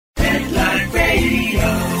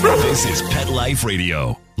This is Pet Life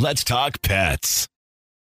Radio. Let's talk pets.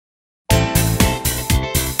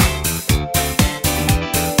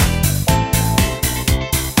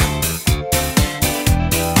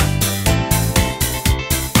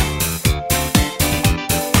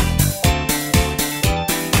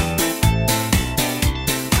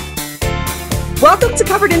 Welcome to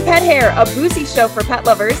Covered in Pet Hair, a boozy show for pet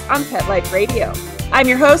lovers on Pet Life Radio. I'm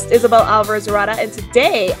your host, Isabel Alvarez-Arata, and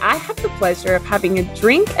today I have the pleasure of having a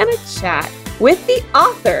drink and a chat with the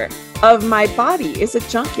author of My Body is a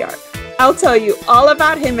Junkyard. I'll tell you all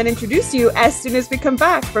about him and introduce you as soon as we come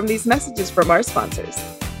back from these messages from our sponsors.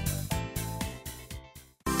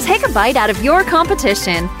 Take a bite out of your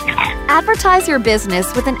competition. Advertise your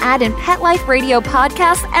business with an ad in Pet Life Radio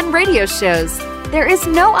podcasts and radio shows. There is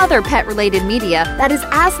no other pet-related media that is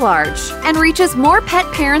as large and reaches more pet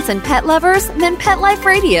parents and pet lovers than Pet Life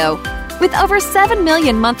Radio. With over 7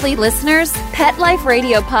 million monthly listeners, Pet Life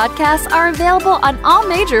Radio podcasts are available on all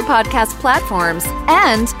major podcast platforms,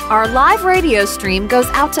 and our live radio stream goes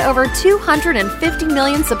out to over 250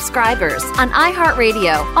 million subscribers on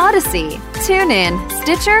iHeartRadio, Odyssey, TuneIn,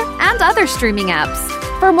 Stitcher, and other streaming apps.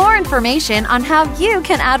 For more information on how you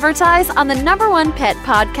can advertise on the #1 pet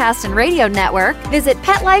podcast and radio network, visit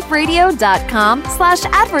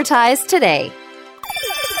PetLifeRadio.com/advertise today.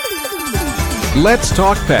 Let's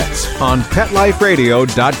Talk Pets on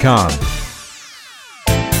PetLifeRadio.com.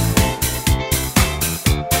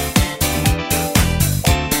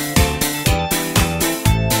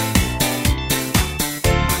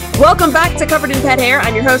 Welcome back to Covered in Pet Hair.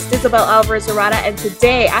 I'm your host, Isabel Alvarez-Arata, and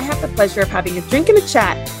today I have the pleasure of having a drink and a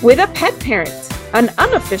chat with a pet parent, an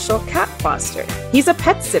unofficial cat foster. He's a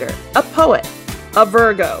pet sitter, a poet, a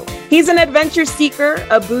Virgo. He's an adventure seeker,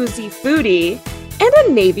 a boozy foodie, and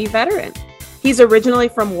a Navy veteran. He's originally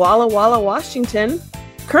from Walla Walla, Washington,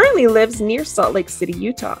 currently lives near Salt Lake City,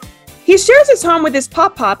 Utah. He shares his home with his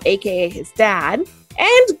Pop-Pop, aka his dad,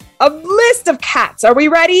 and a list of cats. Are we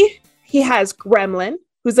ready? He has Gremlin,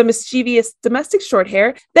 who's a mischievous domestic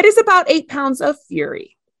shorthair that is about 8 pounds of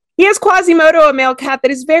fury. He has Quasimodo, a male cat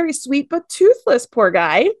that is very sweet but toothless, poor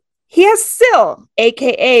guy. He has Syl,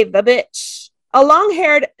 aka the bitch, a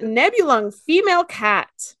long-haired Nebulung female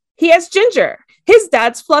cat. He has Ginger, his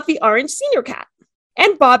dad's fluffy orange senior cat.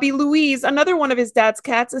 And Bobby Louise, another one of his dad's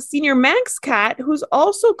cats, a senior Manx cat who's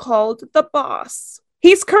also called the boss.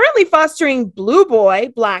 He's currently fostering Blue Boy,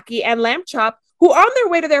 Blackie, and Lamb Chop, who are on their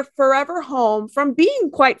way to their forever home from being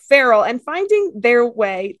quite feral and finding their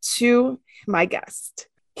way to my guest.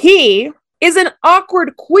 He is an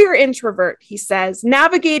awkward queer introvert, he says,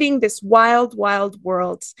 navigating this wild, wild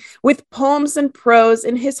world with poems and prose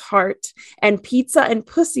in his heart and pizza and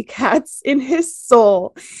pussycats in his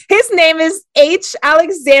soul. His name is H.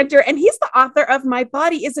 Alexander, and he's the author of My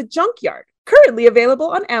Body is a Junkyard, currently available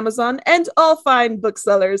on Amazon and all fine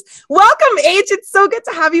booksellers. Welcome, H. It's so good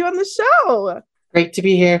to have you on the show. Great to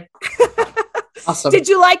be here. Awesome. Did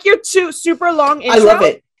you like your super long intro? I love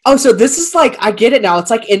it. Oh, so this is like, I get it now. It's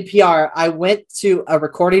like NPR. I went to a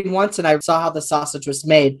recording once and I saw how the sausage was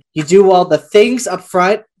made. You do all the things up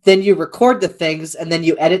front, then you record the things, and then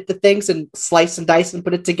you edit the things and slice and dice and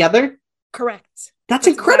put it together. Correct. That's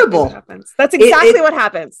incredible. That's exactly what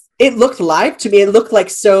happens. It looked live to me. It looked like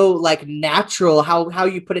so like natural how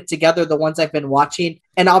you put it together, the ones I've been watching.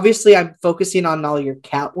 And obviously I'm focusing on all your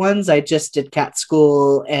cat ones. I just did Cat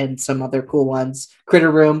School and some other cool ones, Critter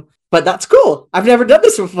Room. But that's cool. I've never done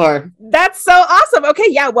this before. That's so awesome. Okay,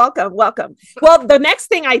 yeah, welcome. Well, the next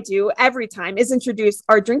thing I do every time is introduce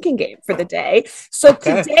our drinking game for the day. So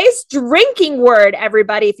Today's drinking word,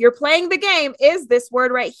 everybody, if you're playing the game, is this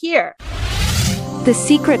word right here. The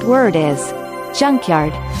secret word is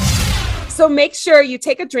junkyard. So make sure you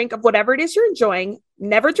take a drink of whatever it is you're enjoying.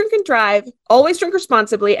 Never drink and drive. Always drink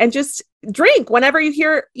responsibly, and just drink whenever you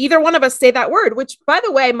hear either one of us say that word, which, by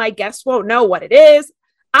the way, my guests won't know what it is.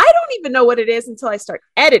 I don't even know what it is until I start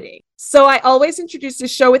editing. So I always introduce the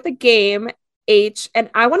show with a game, H, and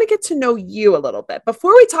I want to get to know you a little bit.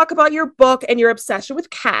 Before we talk about your book and your obsession with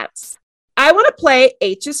cats, I want to play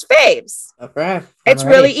H's Faves. Okay. It's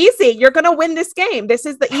really easy. You're going to win this game. This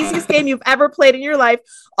is the easiest game you've ever played in your life.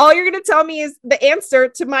 All you're going to tell me is the answer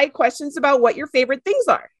to my questions about what your favorite things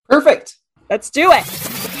are. Perfect. Let's do it.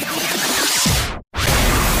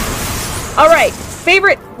 All right.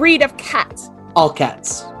 Favorite breed of cat? All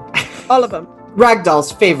cats. All of them.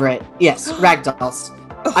 Ragdoll's favorite. Yes, ragdolls.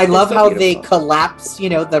 I love how they collapse. You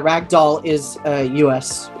know, the ragdoll is a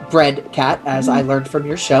U.S. bred cat, as I learned from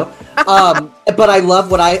your show. But I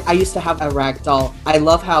love what I used to have a ragdoll. I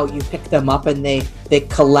love how you pick them up and they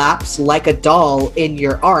collapse like a doll in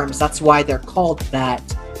your arms. That's why they're called that.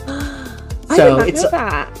 So I did not know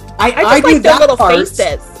that. I just do like their that little part.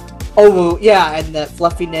 faces. Oh yeah, and the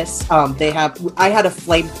fluffiness. I had a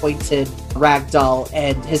flame pointed ragdoll,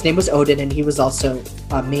 and his name was Odin, and he was also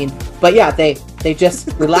mean. But yeah, they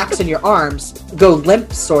just relax in your arms, go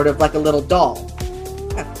limp, sort of like a little doll.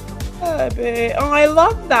 Oh, I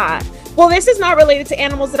love that. Well, this is not related to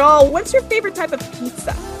animals at all. What's your favorite type of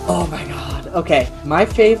pizza? Oh my god. Okay, my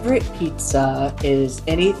favorite pizza is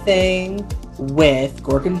anything with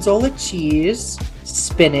gorgonzola cheese,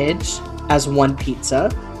 spinach as one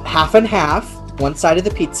pizza, half and half, one side of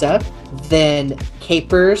the pizza, then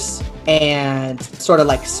capers and sort of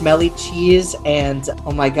like smelly cheese, and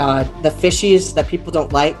oh my god, the fishies that people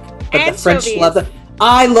don't like, but the French love them.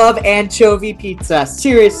 I love anchovy pizza.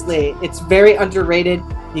 Seriously, it's very underrated.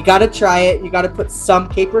 You gotta try it. You gotta put some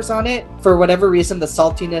capers on it. For whatever reason, the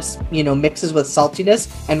saltiness, mixes with saltiness,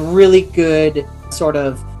 and really good sort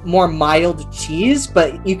of more mild cheese,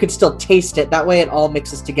 but you can still taste it. That way it all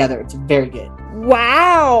mixes together. It's very good.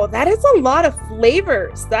 Wow, that is a lot of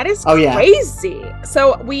flavors. That is crazy.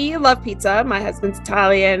 So we love pizza. My husband's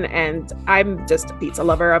Italian, and I'm just a pizza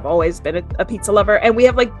lover. I've always been a pizza lover. And we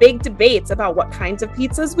have like big debates about what kinds of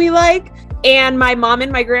pizzas we like. And my mom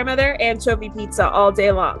and my grandmother, anchovy pizza all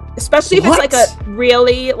day long. Especially if it's like a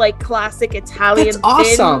really like classic Italian That's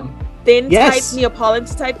awesome. thin type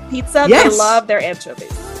Neapolitan type pizza. They love their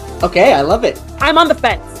anchovies. Okay, I love it. I'm on the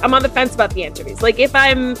fence. I'm on the fence about the anchovies. Like, if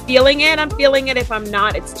I'm feeling it, I'm feeling it. If I'm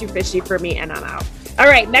not, it's too fishy for me, and I'm out. All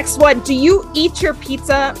right, next one. Do you eat your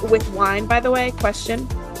pizza with wine, by the way? Question.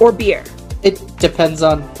 Or beer? It depends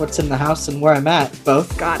on what's in the house and where I'm at.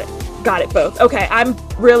 Both. Got it, both. Okay,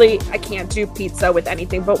 I can't do pizza with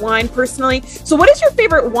anything but wine, personally. So what is your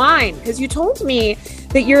favorite wine? Because you told me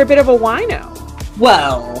that you're a bit of a wino.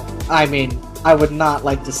 Well, I mean, I would not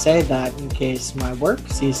like to say that in case my work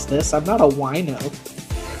sees this. I'm not a wino.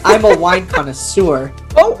 I'm a wine connoisseur.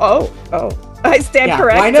 Oh. I stand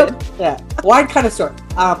corrected. Wine connoisseur.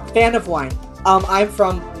 Fan of wine. I'm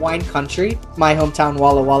from wine country. My hometown,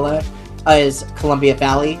 Walla Walla, is Columbia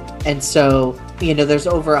Valley. And so, there's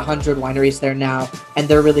over 100 wineries there now. And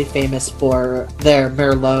they're really famous for their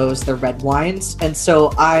Merlots, their red wines. And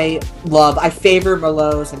so I favor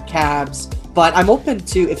Merlots and Cabs. But I'm open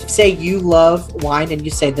to, if say you love wine and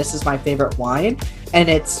you say this is my favorite wine, and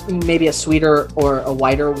it's maybe a sweeter or a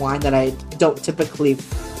whiter wine that I don't typically,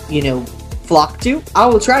 flock to, I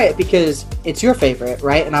will try it because it's your favorite,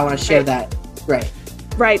 right? And I want to share that, right?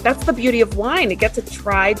 Right, that's the beauty of wine. You get to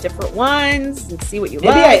try different ones and see what you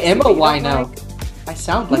like. Maybe I am a wino. Like. I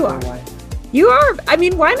sound like a wine. You are. I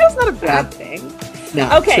mean, wino's not a bad thing.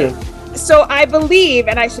 No, okay. True. So I believe,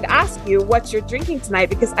 and I should ask you what you're drinking tonight,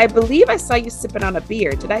 because I believe I saw you sipping on a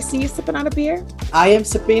beer. Did I see you sipping on a beer? I am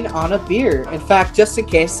sipping on a beer. In fact, just in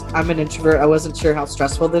case I'm an introvert, I wasn't sure how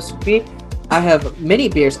stressful this would be. I have many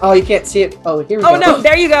beers. Oh, you can't see it. Oh, here we go. Oh, no,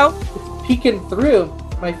 there you go. It's peeking through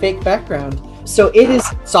my fake background. So it is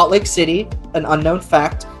Salt Lake City, an unknown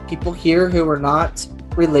fact. People here who are not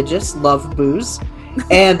religious love booze.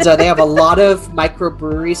 And they have a lot of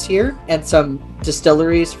microbreweries here and some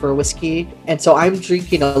distilleries for whiskey. And so I'm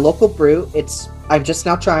drinking a local brew. I'm just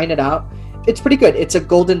now trying it out. It's pretty good. It's a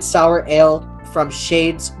golden sour ale from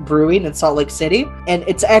Shades Brewing in Salt Lake City. And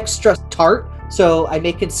it's extra tart, so I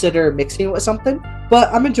may consider mixing it with something.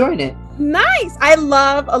 But I'm enjoying it. Nice. I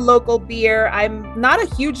love a local beer. I'm not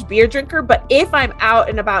a huge beer drinker, but if I'm out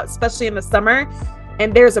and about, especially in the summer,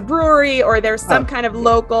 and there's a brewery or there's some kind of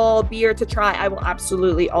local beer to try, I will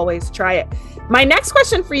absolutely always try it. My next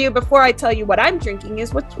question for you before I tell you what I'm drinking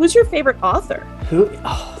is, who's your favorite author?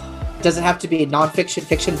 Does it have to be nonfiction,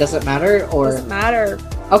 fiction? Doesn't matter? Or doesn't matter.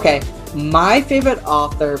 Okay. My favorite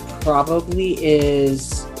author probably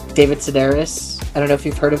is David Sedaris. I don't know if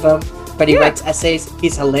you've heard of him, but he writes essays.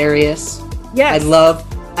 He's hilarious. Yes.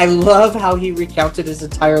 I love how he recounted his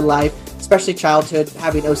entire life, especially childhood,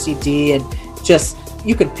 having OCD, and just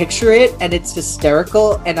you can picture it, and it's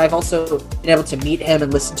hysterical. And I've also been able to meet him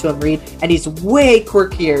and listen to him read, and he's way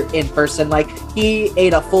quirkier in person. Like, he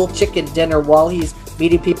ate a full chicken dinner while he's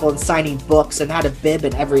meeting people and signing books and had a bib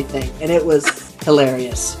and everything, and it was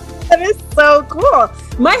hilarious. That is so cool.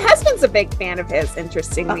 My husband's a big fan of his,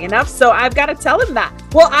 interestingly enough, so I've got to tell him that.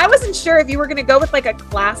 Well, I wasn't sure if you were going to go with like a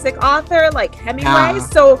classic author like Hemingway.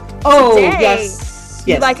 So today, yes,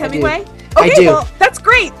 you like Hemingway? I do. Well, that's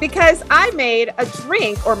great, because I made a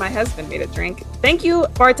drink, or my husband made a drink. Thank you,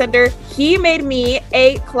 bartender. He made me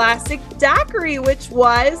a classic daiquiri, which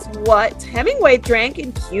was what Hemingway drank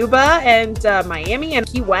in Cuba and Miami and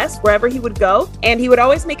Key West, wherever he would go. And he would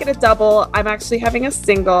always make it a double. I'm actually having a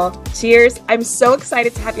single. Cheers. I'm so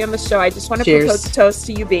excited to have you on the show. I just want to propose a toast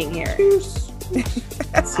to you being here. Cheers.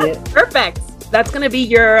 That's it. Perfect. That's gonna be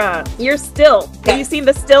your still. Have you seen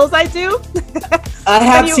the stills I do? I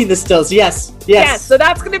have seen the stills. Yes. Yes. So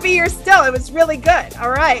that's gonna be your still. It was really good.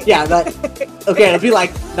 All right. Yeah. Okay. It'll be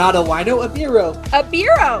like not a wino, a biro. A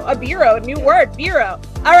biro. New word, biro.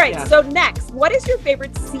 All right. Yeah. So next, what is your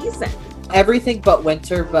favorite season? Everything but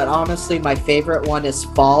winter, but honestly, my favorite one is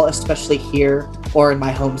fall, especially here or in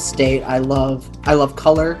my home state. I love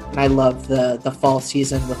color, and I love the fall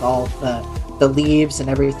season with all the leaves and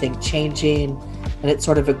everything changing, and it's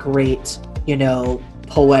sort of a great,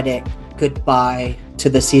 poetic goodbye to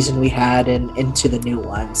the season we had and into the new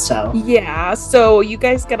one. So yeah, so you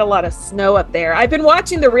guys get a lot of snow up there. I've been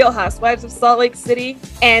watching The Real Housewives of Salt Lake City,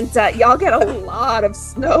 and y'all get a lot of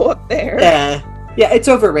snow up there. Yeah, it's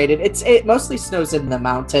overrated. It mostly snows in the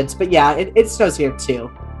mountains, but yeah, it snows here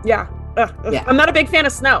too. Yeah. Yeah. I'm not a big fan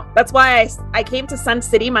of snow. That's why I came to Sun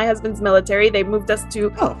City. My husband's military. They moved us to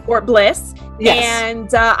Fort Bliss. Yes.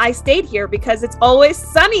 And I stayed here because it's always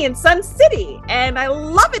sunny in Sun City. And I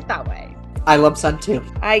love it that way. I love sun too.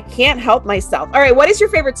 I can't help myself. All right. What is your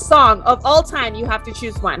favorite song of all time? You have to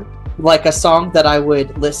choose one. Like a song that I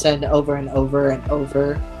would listen over and over and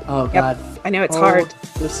over. Oh, God. I know it's hard.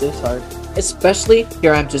 This is hard. Especially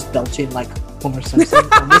here I'm just belching like Homer Simpson.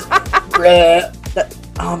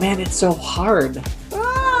 Oh, man, it's so hard.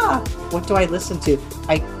 What do I listen to?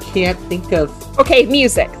 I can't think of... Okay,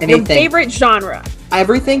 music. Anything. Your favorite genre?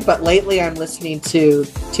 Everything, but lately I'm listening to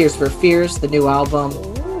Tears for Fears, the new album.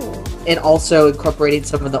 Ooh. And also incorporating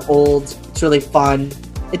some of the old. It's really fun.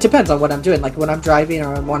 It depends on what I'm doing. Like when I'm driving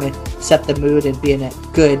or I want to set the mood and be in a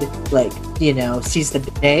good, seize the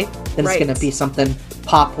day, then it's going to be something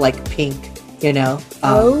pop like Pink, I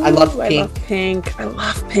love Pink. I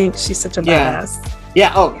love Pink. She's such a badass.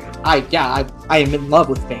 Yeah. Oh, I am in love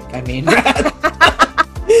with Pink. I mean,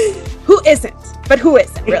 who isn't? But who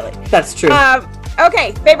isn't really? That's true.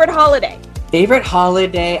 Okay. Favorite holiday? Favorite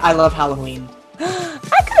holiday? I love Halloween. I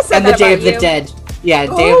could have said and that the Day about of you. the Dead. Yeah,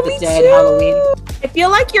 Day of the Dead, too. Halloween. I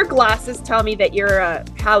feel like your glasses tell me that you're a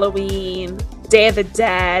Halloween, Day of the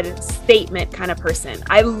Dead statement kind of person.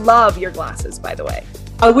 I love your glasses, by the way.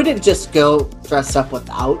 I wouldn't just go dress up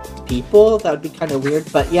without people. That would be kind of weird.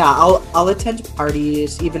 But yeah, I'll attend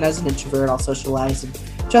parties. Even as an introvert, I'll socialize and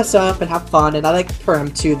dress up and have fun. And I like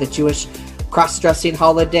Purim too, the Jewish cross-dressing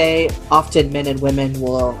holiday. Often men and women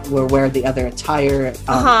will wear the other attire.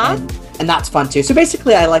 And that's fun too. So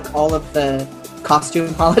basically, I like all of the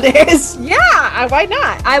costume holidays. Yeah, why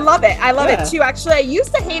not? I love it. I love it too. Actually, I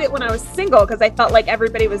used to hate it when I was single because I felt like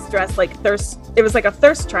everybody was dressed like it was like a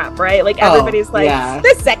thirst trap, right? Like everybody's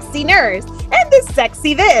the sexy nurse and the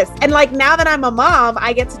sexy this. And like now that I'm a mom,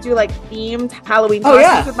 I get to do like themed Halloween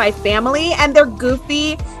costumes with my family, and they're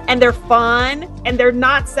goofy and they're fun and they're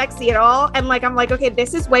not sexy at all. And like I'm like, okay,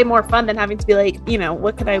 this is way more fun than having to be like,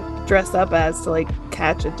 what could I dress up as to like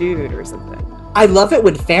catch a dude or something. I love it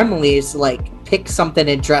when families like pick something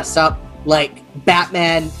and dress up like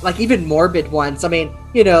Batman, like even morbid ones. I mean,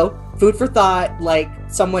 food for thought. Like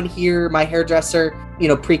someone here, my hairdresser,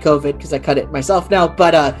 pre-COVID because I cut it myself now,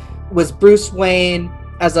 but was Bruce Wayne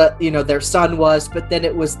as their son was, but then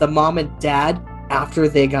it was the mom and dad after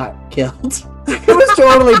they got killed. It was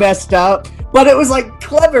totally messed up, but it was like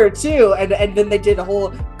clever too. And then they did a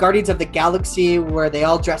whole Guardians of the Galaxy where they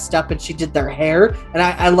all dressed up and she did their hair. And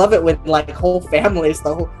I love it when like whole families,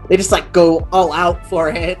 they just like go all out for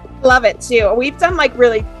it. Love it too. We've done like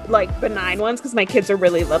really like benign ones because my kids are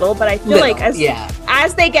really little, but I feel like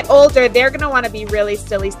as they get older, they're gonna want to be really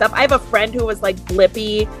silly stuff. I have a friend who was like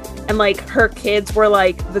Blippi, and like her kids were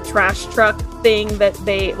like the trash truck thing that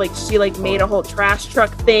she made a whole trash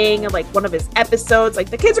truck thing and like one of his episodes. Like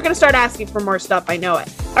the kids are gonna start asking for more stuff. I know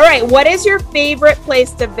it. All right, what is your favorite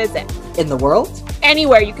place to visit in the world?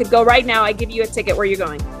 Anywhere. You could go right now. I give you a ticket. Where you're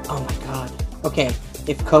going? Oh my god. Okay,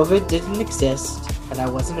 if COVID didn't exist and I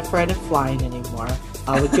wasn't afraid of flying anymore,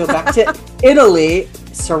 I would go back to Italy,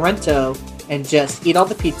 Sorrento, and just eat all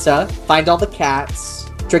the pizza, find all the cats,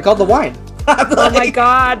 drink all the wine. Oh my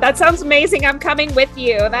god, that sounds amazing. I'm coming with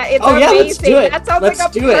you. It's amazing. Let's do it. That sounds like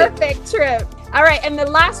a perfect trip. All right, and the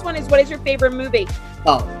last one is, what is your favorite movie?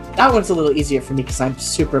 Oh, that one's a little easier for me because I'm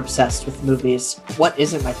super obsessed with movies. What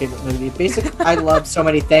isn't my favorite movie? Basically, I love so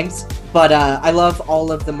many things, but I love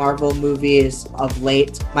all of the Marvel movies of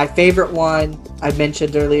late. My favorite one I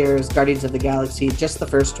mentioned earlier is Guardians of the Galaxy, just the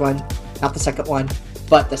first one, not the second one.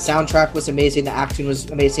 But the soundtrack was amazing, the acting was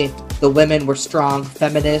amazing, the women were strong,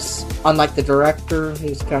 feminists, unlike the director,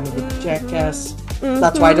 who's kind of a jackass.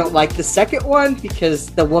 That's why I don't like the second one, because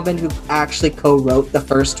the woman who actually co-wrote the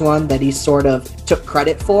first one that he sort of took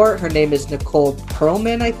credit for, her name is Nicole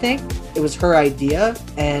Perlman, I think. It was her idea,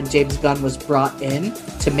 and James Gunn was brought in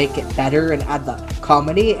to make it better and add the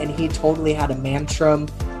comedy, and he totally had a tantrum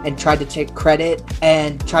and tried to take credit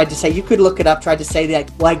and tried to say, you could look it up, tried to say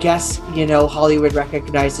that, well, I guess, Hollywood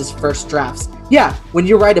recognizes first drafts. Yeah, when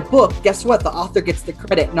you write a book, guess what? The author gets the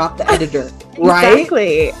credit, not the editor, right?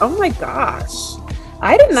 Exactly. Oh my gosh.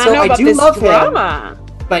 I did not know about this drama.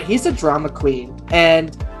 But he's a drama queen,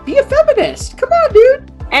 and be a feminist. Come on,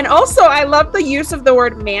 dude. And also, I love the use of the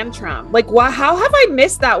word mantrum. Like, wow, how have I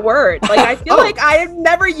missed that word? Like, I feel like I've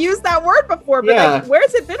never used that word before, but like,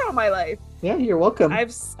 where's it been all my life? Yeah, you're welcome.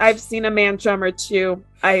 I've seen a mantrum or two.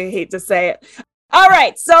 I hate to say it. All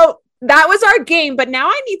right, so that was our game, but now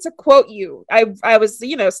I need to quote you. I was,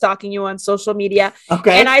 stalking you on social media.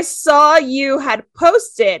 Okay. And I saw you had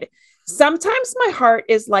posted, sometimes my heart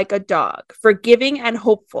is like a dog, forgiving and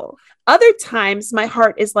hopeful. Other times my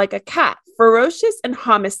heart is like a cat, ferocious and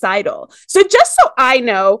homicidal. So just so I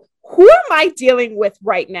know, who am I dealing with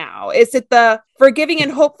right now? Is it the forgiving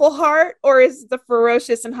and hopeful heart, or is it the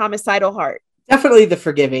ferocious and homicidal heart? Definitely the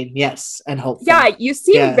forgiving, yes, and hopeful. Yeah, you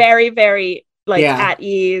seem very, very at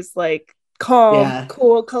ease, like calm,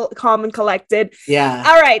 cool, calm and collected. Yeah.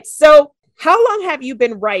 All right. So how long have you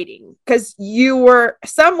been writing? Because you were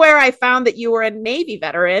somewhere, I found that you were a Navy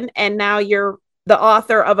veteran, and now you're the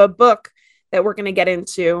author of a book that we're going to get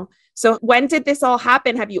into. So when did this all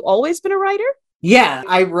happen? Have you always been a writer? Yeah,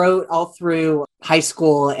 I wrote all through high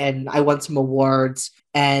school, and I won some awards.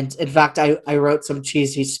 And in fact, I wrote some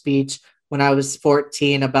cheesy speech when I was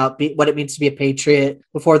 14 about what it means to be a patriot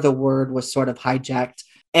before the word was sort of hijacked.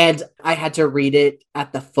 And I had to read it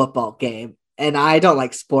at the football game. And I don't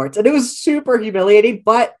like sports. And it was super humiliating,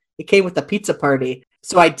 but it came with a pizza party.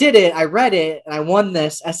 So I did it, I read it, and I won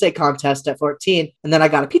this essay contest at 14. And then I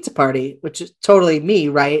got a pizza party, which is totally me,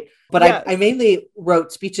 right? But yes. I mainly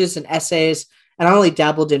wrote speeches and essays, and I only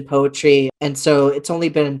dabbled in poetry. And so it's only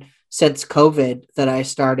been since COVID that I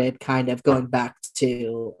started kind of going back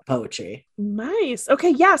to poetry. Nice.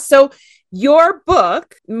 Okay. Yeah. So your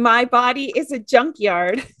book, My Body is a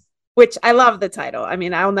Junkyard, which I love the title. I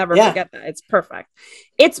mean, I'll never forget that. It's perfect.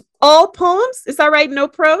 It's all poems. Is that right? No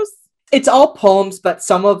prose? It's all poems, but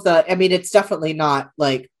some of it's definitely not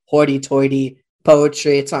like hoity-toity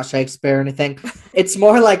poetry. It's not Shakespeare or anything. It's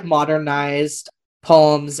more like modernized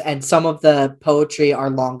poems, and some of the poetry are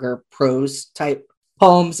longer prose type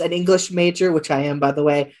poems. An English major, which I am, by the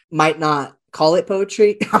way, might not call it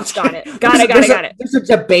poetry. Got it. There's a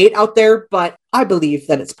debate out there, but I believe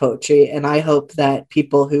that it's poetry, and I hope that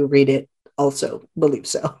people who read it also believe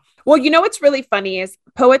so. Well, what's really funny is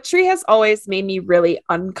poetry has always made me really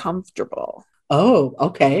uncomfortable. Oh,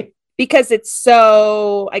 okay. Because it's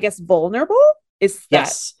so, I guess, vulnerable.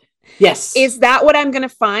 Yes. Is that what I'm going to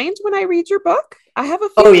find when I read your book? I have a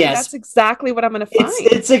feeling that's exactly what I'm going to find.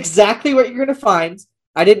 It's exactly what you're going to find.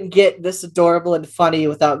 I didn't get this adorable and funny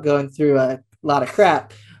without going through a lot of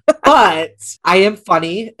crap. But I am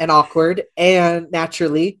funny and awkward and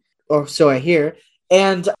naturally, or so I hear.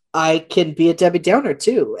 And I can be a Debbie Downer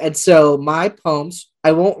too. And so my poems,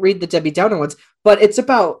 I won't read the Debbie Downer ones, but it's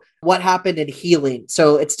about what happened in healing.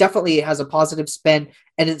 So it's definitely has a positive spin,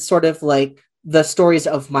 and it's sort of like the stories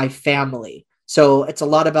of my family. So it's a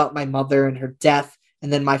lot about my mother and her death,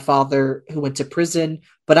 and then my father who went to prison.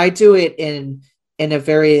 But I do it in a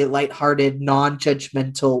very lighthearted,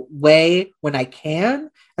 non-judgmental way when I can.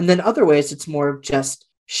 And then other ways, it's more of just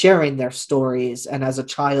sharing their stories. And as a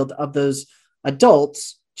child of those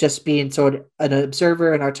adults, just being sort of an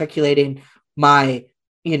observer and articulating my,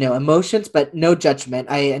 emotions, but no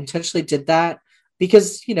judgment. I intentionally did that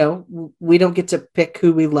because, we don't get to pick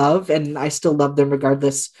who we love, and I still love them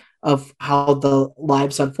regardless of how the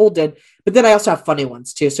lives unfolded. But then I also have funny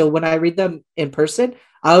ones too. So when I read them in person,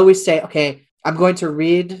 I always say, okay, I'm going to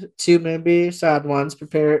read 2 maybe sad ones,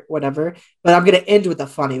 prepare whatever, but I'm going to end with a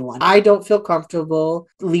funny one. I don't feel comfortable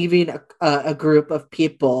leaving a group of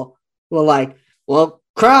people who are like, well,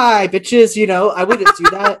 cry, bitches, I wouldn't do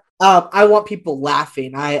that. I want people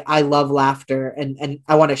laughing. I love laughter, and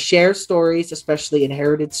I want to share stories, especially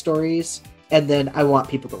inherited stories, and then I want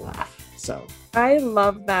people to laugh. So I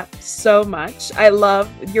love that so much. I love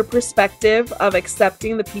your perspective of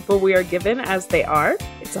accepting the people we are given as they are.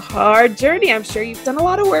 It's a hard journey. I'm sure you've done a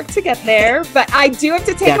lot of work to get there, but I do have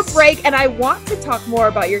to take a break, and I want to talk more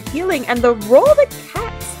about your healing and the role that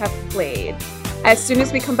cats have played. As soon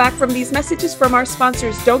as we come back from these messages from our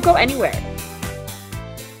sponsors, don't go anywhere.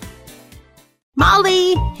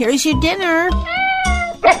 Molly, here's your dinner.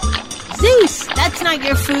 Zeus, that's not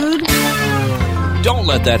your food. Don't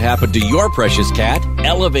let that happen to your precious cat.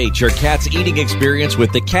 Elevate your cat's eating experience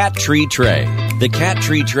with the Cat Tree Tray. The Cat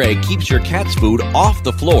Tree Tray keeps your cat's food off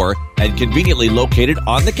the floor and conveniently located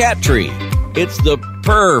on the cat tree. It's the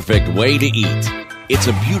perfect way to eat. It's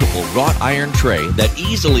a beautiful wrought iron tray that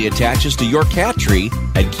easily attaches to your cat tree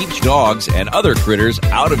and keeps dogs and other critters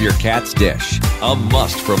out of your cat's dish. A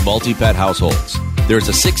must for multi-pet households. There's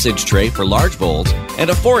a 6-inch tray for large bowls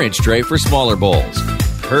and a 4-inch tray for smaller bowls.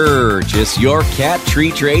 Purchase your Cat Tree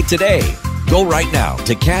Tray today. Go right now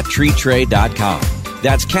to cattreetray.com.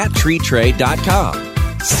 That's cattreetray.com.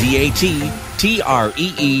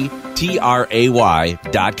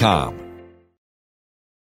 cattreetray.com.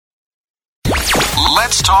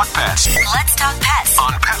 Let's talk pets Let's talk pets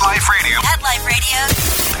on Pet Life Radio. Pet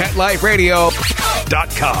Life Radio.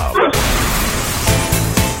 PetLifeRadio.com.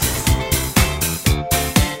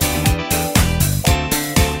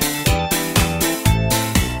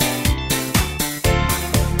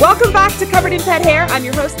 Welcome back to Covered in Pet Hair. I'm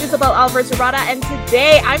your host, Isabel Alvarez-Arada, and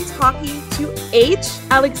today I'm talking to H.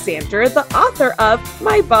 Alexander, the author of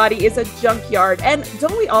My Body is a Junkyard. And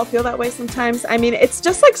don't we all feel that way sometimes? I mean, it's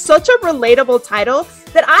just like such a relatable title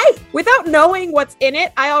that without knowing what's in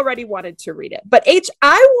it, I already wanted to read it. But H,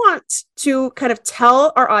 I want to kind of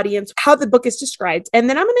tell our audience how the book is described, and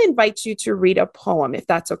then I'm going to invite you to read a poem, if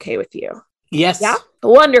that's okay with you. Yes. Yeah.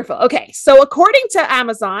 Wonderful. Okay. So according to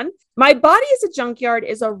Amazon, My Body is a Junkyard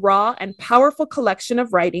is a raw and powerful collection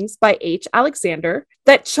of writings by H. Alexander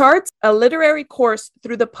that charts a literary course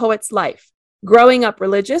through the poet's life. Growing up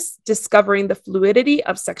religious, discovering the fluidity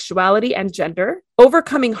of sexuality and gender,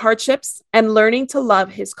 overcoming hardships, and learning to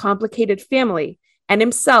love his complicated family and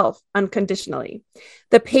himself unconditionally.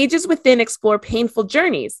 The pages within explore painful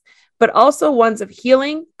journeys, but also ones of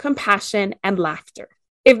healing, compassion, and laughter.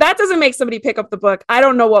 If that doesn't make somebody pick up the book, I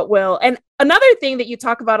don't know what will. And another thing that you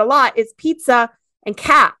talk about a lot is pizza and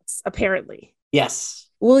cats, apparently. Yes.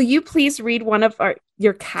 Will you please read one of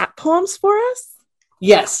your cat poems for us?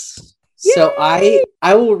 Yes. Yay! So I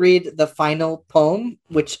will read the final poem,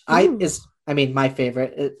 which my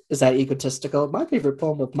favorite. Is that egotistical? My favorite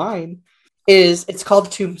poem of mine it's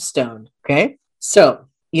called Tombstone. Okay. So,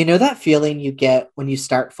 you know that feeling you get when you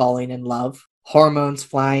start falling in love? Hormones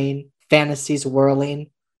flying, fantasies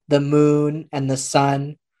whirling, the moon and the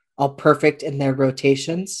sun, all perfect in their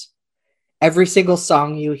rotations. Every single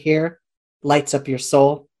song you hear lights up your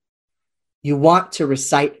soul. You want to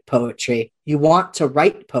recite poetry. You want to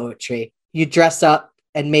write poetry. You dress up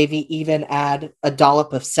and maybe even add a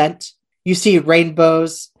dollop of scent. You see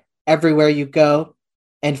rainbows everywhere you go,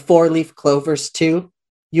 and 4-leaf clovers too.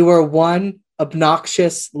 You are one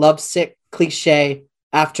obnoxious, lovesick cliche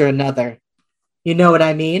after another. You know what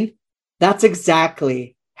I mean? That's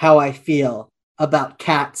exactly how I feel about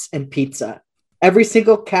cats and pizza. Every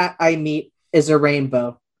single cat I meet is a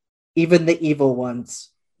rainbow, even the evil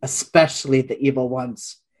ones, especially the evil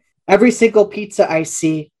ones. Every single pizza I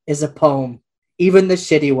see is a poem, even the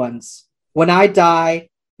shitty ones. When I die,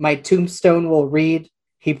 my tombstone will read,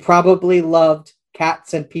 he probably loved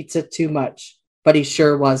cats and pizza too much, but he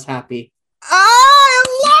sure was happy. I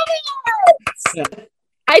love it!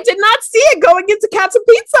 I did not see it going into cats and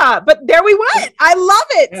pizza, but there we went. I love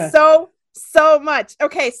it so much.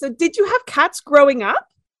 Okay, so did you have cats growing up?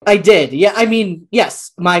 I did. Yeah, I mean,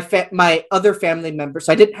 yes, my other family members.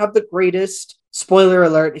 I didn't have the greatest, spoiler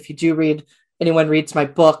alert, if anyone reads my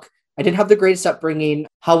book, I didn't have the greatest upbringing.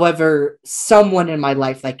 However, someone in my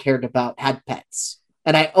life I cared about had pets,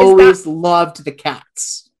 and I always loved the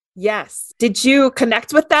cats. Yes. Did you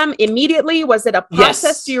connect with them immediately? Was it a process?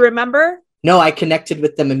 Yes. Do you remember? No, I connected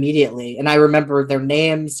with them immediately, and I remember their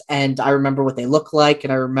names, and I remember what they look like,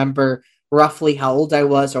 and I remember roughly how old I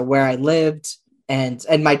was or where I lived. And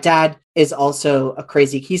my dad is also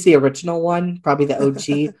he's the original one, probably the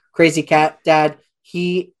OG crazy cat dad.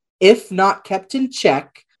 He, if not kept in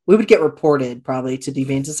check, we would get reported probably to the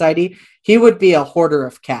Humane Society. He would be a hoarder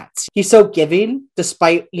of cats. He's so giving,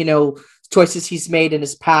 despite, choices he's made in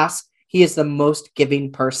his past. He is the most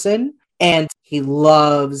giving person, and he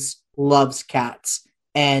loves cats.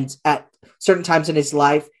 And at certain times in his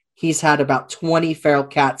life, he's had about 20 feral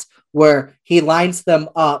cats where he lines them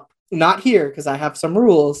up. Not here, because I have some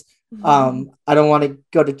rules. I don't want to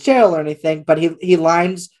go to jail or anything, but he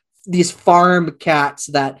lines these farm cats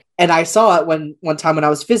and I saw it one time when I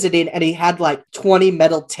was visiting, and he had like 20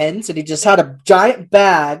 metal tins, and he just had a giant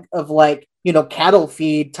bag of cattle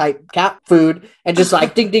feed type cat food, and just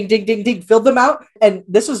like ding, ding, ding, ding, ding, filled them out. And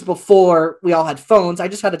this was before we all had phones. I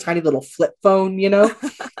just had a tiny little flip phone,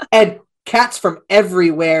 and cats from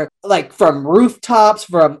everywhere, like from rooftops,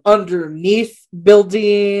 from underneath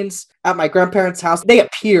buildings. At my grandparents' house, they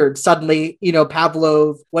appeared suddenly,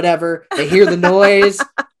 Pavlov, whatever. They hear the noise,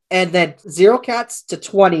 and then 0 cats to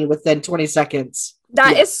 20 within 20 seconds.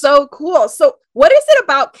 That is so cool. So what is it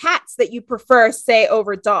about cats that you prefer, say,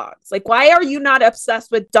 over dogs? Like, why are you not obsessed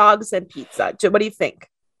with dogs and pizza? What do you think?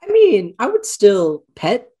 I mean, I would still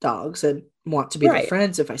pet dogs and want to be their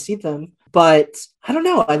friends if I see them. But I don't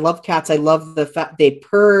know. I love cats. I love the fact they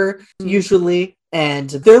purr usually. And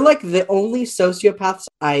they're like the only sociopaths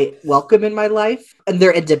I welcome in my life. And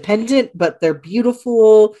they're independent, but they're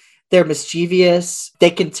beautiful. They're mischievous. They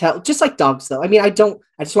can tell, just like dogs, though. I mean, I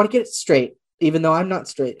just want to get it straight, even though I'm not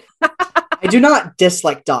straight. I do not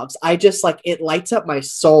dislike dogs. I just it lights up my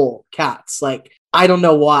soul, cats. Like, I don't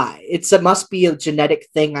know why. It must be a genetic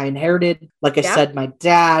thing I inherited. Like I said, my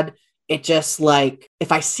dad, it just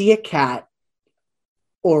if I see a cat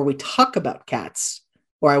or we talk about cats,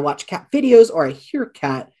 or I watch cat videos, or I hear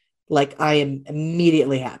cat, I am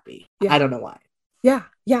immediately happy. Yeah. I don't know why. Yeah.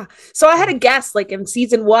 Yeah. So I had a guest in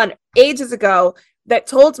season 1 ages ago that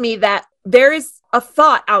told me that there is a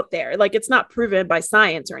thought out there, it's not proven by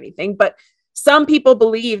science or anything, but some people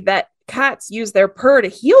believe that cats use their purr to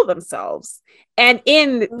heal themselves. And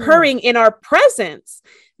in purring in our presence,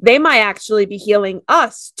 they might actually be healing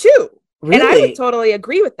us too. Really? And I would totally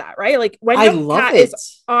agree with that, right? When your cat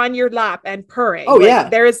is on your lap and purring,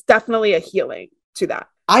 there is definitely a healing to that.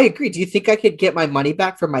 I agree. Do you think I could get my money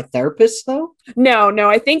back from my therapist, though? No.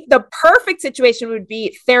 I think the perfect situation would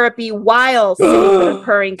be therapy while sitting with a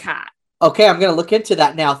purring cat. Okay, I'm going to look into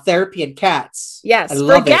that now. Therapy and cats. Yes.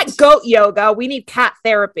 Forget goat yoga. We need cat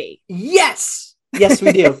therapy. Yes,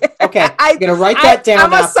 we do. Okay, I'm going to write that down.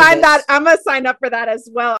 I'm going to sign up for that as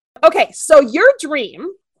well. Okay, so your dream,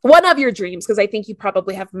 one of your dreams, because I think you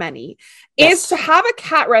probably have many, is to have a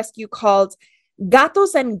cat rescue called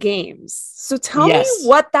Gatos and Games. So tell me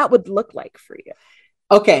what that would look like for you.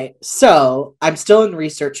 Okay, so I'm still in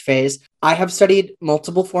research phase. I have studied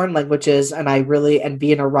multiple foreign languages, and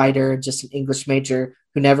being a writer, just an English major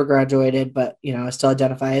who never graduated, but I still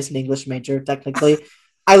identify as an English major technically.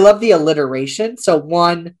 I love the alliteration. So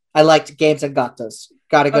one, I liked games and gatos.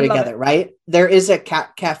 Got to go together, right? There is a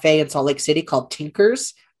cat cafe in Salt Lake City called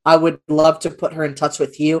Tinker's. I would love to put her in touch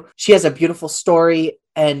with you. She has a beautiful story,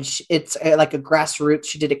 and it's like a grassroots.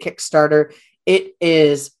 She did a Kickstarter. It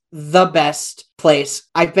is the best place.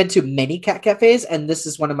 I've been to many cat cafes, and this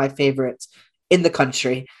is one of my favorites in the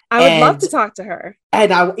country. I would love to talk to her.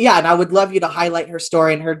 And I would love you to highlight her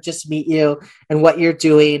story and her just meet you and what you're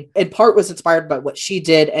doing. In part was inspired by what she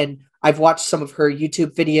did, and I've watched some of her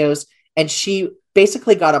YouTube videos, and she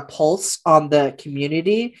basically got a pulse on the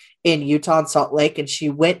community in Utah and Salt Lake. And she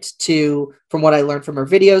went to, from what I learned from her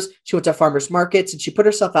videos, she went to farmers markets and she put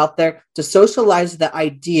herself out there to socialize the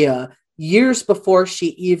idea years before she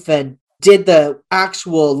even did the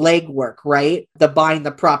actual legwork, right? The buying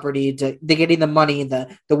the property, the getting the money,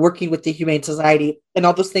 the working with the Humane Society, and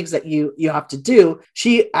all those things that you have to do.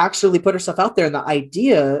 She actually put herself out there in the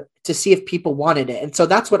idea to see if people wanted it. And so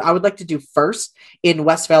that's what I would like to do first in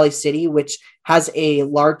West Valley City, which has a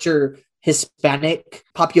larger Hispanic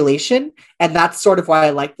population. And that's sort of why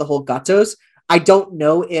I like the whole gatos. I don't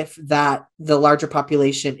know if that the larger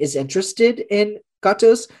population is interested in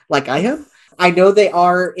gatos like I am. I know they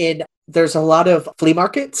are there's a lot of flea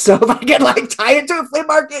markets. So if I can tie into a flea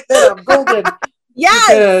market, then I'm golden.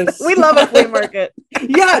 Yes, we love a flea market.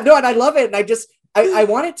 Yeah, no, and I love it. And I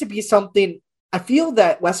want it to be something. I feel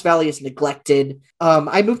that West Valley is neglected.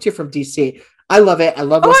 I moved here from DC. I love it. I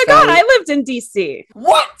love West Valley. Oh my God, I lived in DC.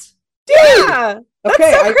 What? Dude! Yeah, that's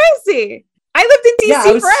so crazy. I lived in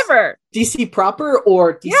DC forever. DC proper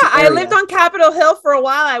or DC I area? lived on Capitol Hill for a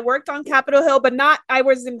while. I worked on Capitol Hill, but I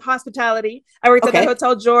was in hospitality. I worked at the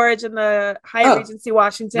Hotel George and the Hyatt Regency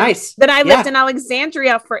Washington. Nice. Then I lived in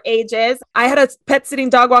Alexandria for ages. I had a pet sitting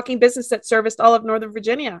dog walking business that serviced all of Northern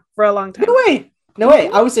Virginia for a long time. No way.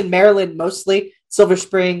 I was in Maryland, mostly Silver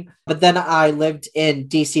Spring, but then I lived in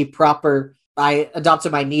DC proper. I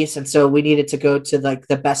adopted my niece, and so we needed to go to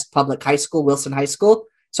the best public high school, Wilson High School.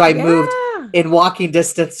 So I moved in walking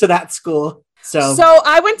distance to that school. So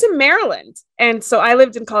I went to Maryland, and so I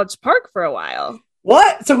lived in College Park for a while.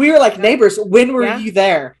 What? So we were like neighbors. When were you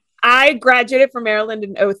there? I graduated from Maryland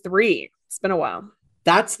in 2003. It's been a while.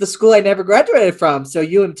 That's the school I never graduated from. So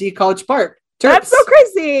UMD College Park. Terps. That's so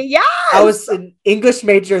crazy. Yeah. I was an English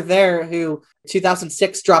major there who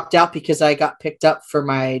 2006 dropped out because I got picked up for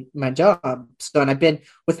my job. So, and I've been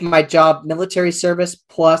with my job, military service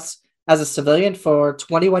plus as a civilian for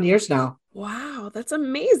 21 years now. Wow, that's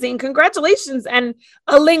amazing. Congratulations. And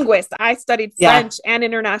a linguist. I studied French and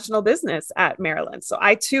international business at Maryland. So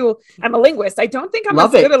I too am a linguist. I don't think I'm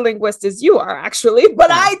as good a linguist as you are, actually, but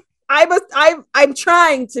I'm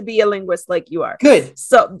trying to be a linguist like you are. Good.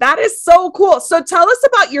 So that is so cool. So tell us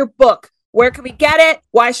about your book. Where can we get it?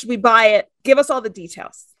 Why should we buy it? Give us all the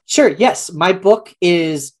details. Sure. Yes. My book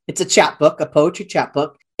it's a chat book, a poetry chat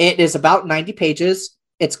book. It is about 90 pages.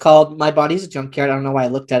 It's called My Body's a Junkyard. I don't know why I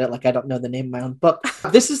looked at it like I don't know the name of my own book.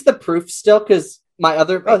 This is the proof still because my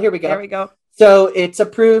other... Oh, here we go. There we go. So it's a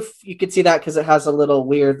proof. You can see that because it has a little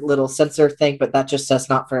weird little sensor thing, but that just says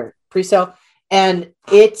not for pre-sale. And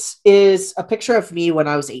it is a picture of me when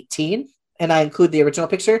I was 18. And I include the original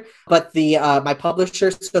picture, but my publisher,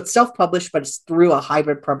 so it's self-published, but it's through a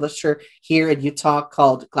hybrid publisher here in Utah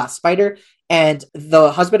called Glass Spider. And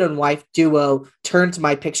the husband and wife duo turned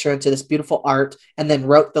my picture into this beautiful art and then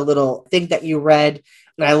wrote the little thing that you read.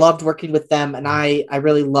 And I loved working with them. And I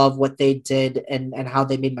really love what they did and how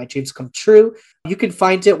they made my dreams come true. You can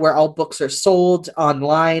find it where all books are sold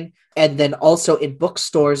online and then also in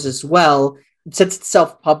bookstores as well. Since it's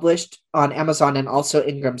self-published on Amazon and also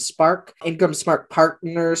Ingram Spark. Ingram Spark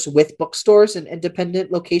partners with bookstores and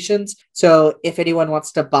independent locations. So if anyone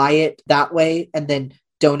wants to buy it that way and then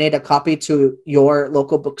donate a copy to your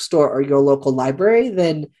local bookstore or your local library,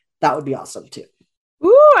 then that would be awesome too.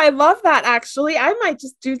 Ooh, I love that, actually. I might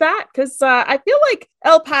just do that because I feel like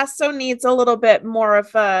El Paso needs a little bit more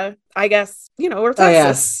of a, I guess, we're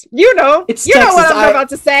Texas. You know Texas. What I'm about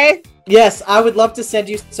to say. Yes, I would love to send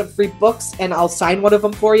you some free books and I'll sign one of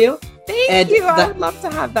them for you. Thank you. I would love to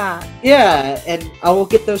have that. Yeah, and I will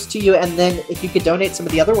get those to you. And then if you could donate some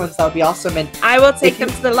of the other ones, that would be awesome. And I will take them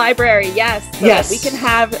to the library. Yes. So that we can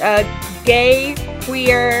have gay,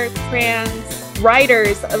 queer, trans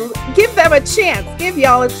writers, give them a chance, give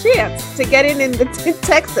y'all a chance to get in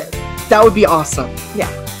Texas. That would be awesome. Yeah,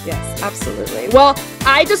 yes, absolutely. Well,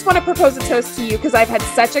 I just want to propose a toast to you because I've had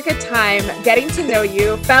such a good time getting to know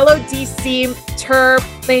you, fellow DC Terp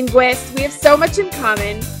linguist. We have so much in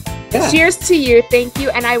common. Yeah. Cheers to you. Thank you.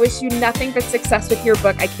 And I wish you nothing but success with your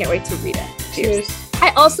book. I can't wait to read it. Cheers.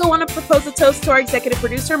 I also want to propose a toast to our executive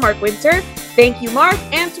producer, Mark Winter. Thank you, Mark.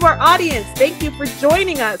 And to our audience, thank you for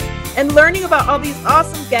joining us and learning about all these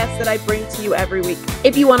awesome guests that I bring to you every week.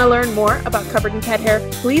 If you want to learn more about Covered in Pet Hair,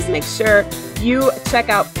 please make sure you check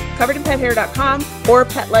out coveredinpethair.com or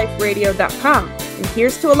petliferadio.com. And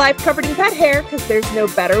here's to a life covered in pet hair, because there's no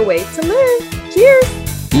better way to live.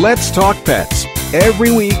 Cheers! Let's Talk Pets,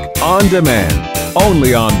 every week on demand,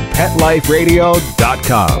 only on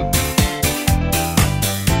petliferadio.com.